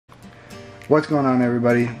What's going on,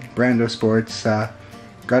 everybody? Brando Sports. Got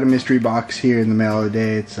a mystery box here in the mail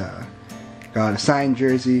today. It's got a signed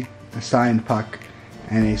jersey, a signed puck,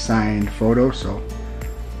 and a signed photo. So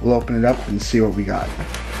we'll open it up and see what we got.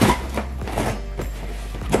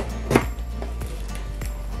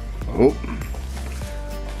 Oh,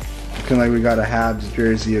 looking like we got a Habs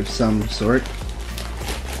jersey of some sort.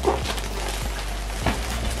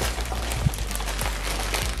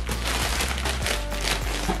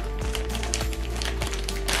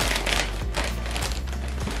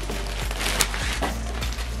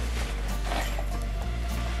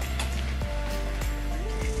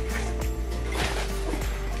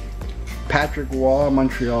 Patrick Wall,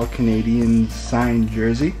 Montreal Canadiens signed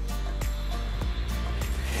jersey.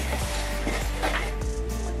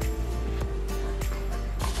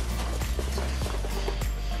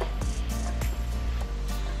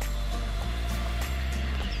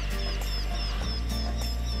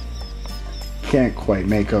 Can't quite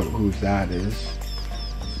make out who that is.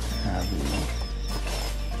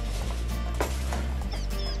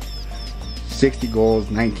 60 goals,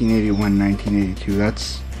 1981, 1982.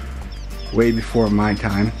 That's way before my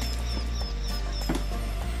time.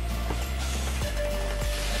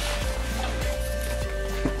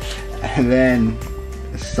 And then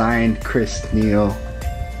a signed Chris Neil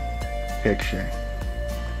picture.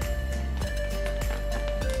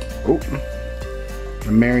 Oh,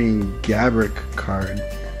 a Marion Gaborik card.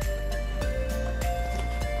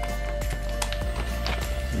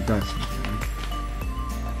 We got something.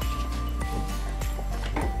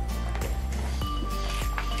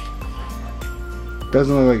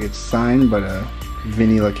 Doesn't look like it's signed, but a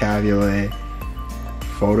Vinny LeCavalier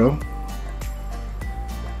photo.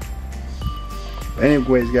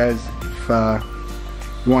 Anyways, guys, if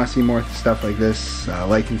you want to see more stuff like this,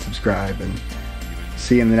 like and subscribe, and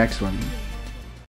see you in the next one.